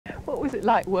was it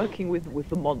like working with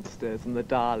the monsters and the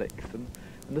Daleks and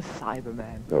the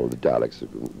Cybermen? Oh, the Daleks are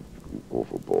an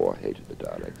awful bore. I hated the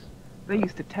Daleks. They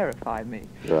used to terrify me.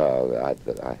 No,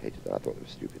 I hated them. I thought they were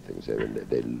stupid things.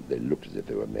 They looked as if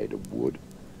they were made of wood.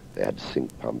 They had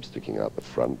sink pumps sticking out the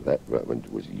front. That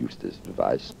was a useless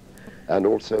device. And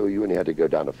also, you only had to go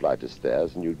down a flight of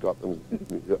stairs and you got them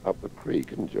up the creek,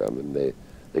 couldn't you? I mean,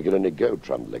 they could only go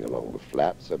trundling along the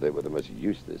flat, so they were the most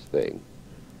useless thing.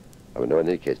 I mean, no, in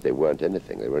any case, they weren't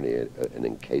anything. They were only an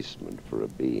encasement for a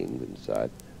being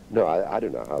inside. No, I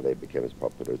don't know how they became as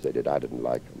popular as they did. I didn't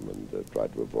like them and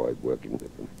tried to avoid working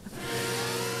with them.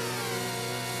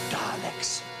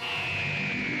 Daleks.